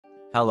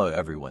Hello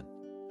everyone.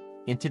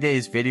 In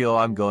today's video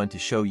I'm going to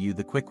show you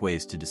the quick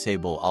ways to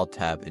disable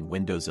alt+tab in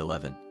Windows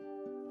 11.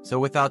 So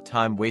without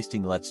time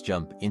wasting, let's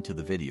jump into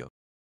the video.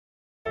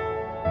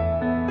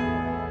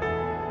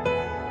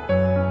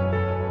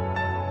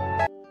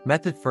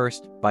 Method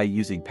first, by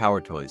using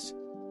PowerToys.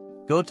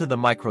 Go to the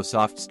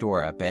Microsoft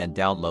Store app and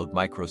download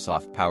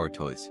Microsoft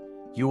PowerToys.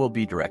 You will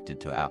be directed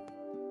to app.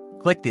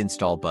 Click the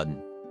install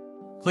button.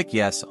 Click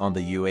yes on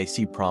the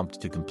UAC prompt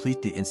to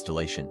complete the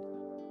installation.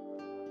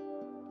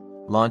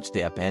 Launch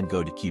the app and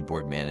go to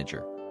Keyboard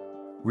Manager.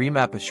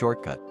 Remap a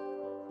shortcut.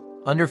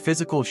 Under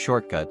Physical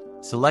Shortcut,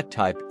 select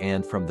Type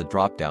and from the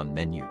drop-down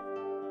menu,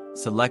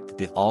 select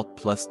the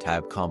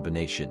alt+tab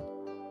combination.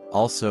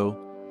 Also,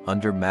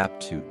 under Map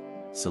to,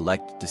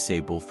 select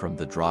Disable from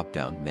the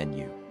drop-down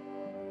menu.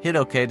 Hit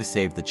OK to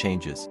save the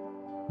changes.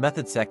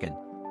 Method second,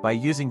 by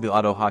using the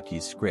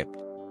AutoHotkey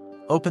script.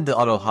 Open the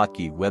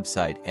AutoHotkey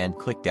website and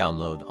click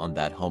Download on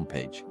that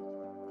homepage.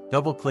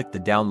 Double-click the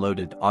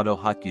downloaded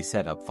AutoHotkey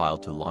setup file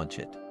to launch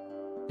it.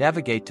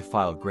 Navigate to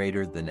File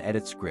greater than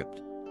Edit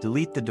Script.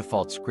 Delete the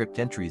default script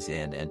entries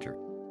and enter.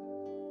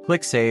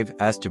 Click Save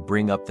as to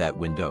bring up that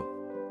window.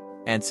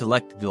 And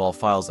select the All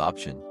Files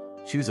option.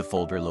 Choose a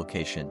folder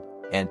location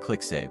and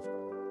click Save.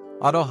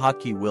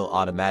 AutoHotkey will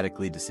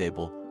automatically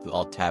disable the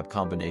alt+tab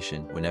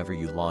combination whenever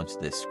you launch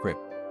this script.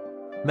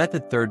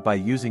 Method third, by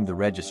using the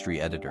Registry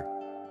editor.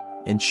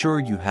 Ensure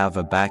you have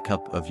a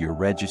backup of your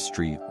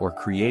registry or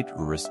create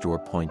a restore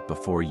point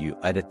before you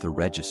edit the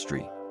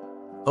registry.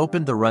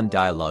 Open the Run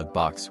dialog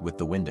box with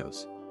the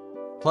Windows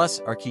plus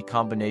R key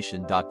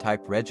combination.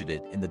 Type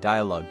regedit in the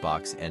dialog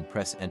box and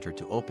press Enter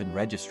to open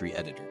Registry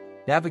Editor.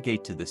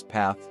 Navigate to this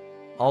path.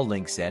 All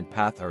links and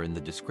path are in the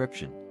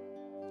description.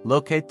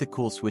 Locate the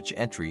cool switch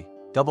entry,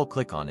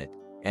 double-click on it,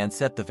 and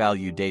set the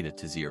value data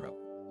to 0.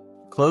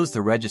 Close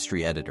the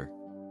Registry Editor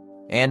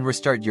and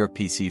restart your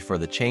PC for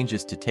the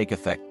changes to take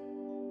effect.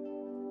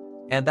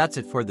 And that's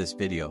it for this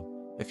video.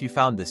 If you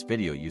found this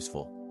video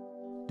useful,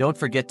 don't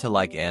forget to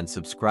like and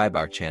subscribe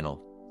our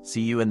channel.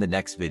 See you in the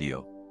next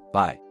video.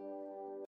 Bye.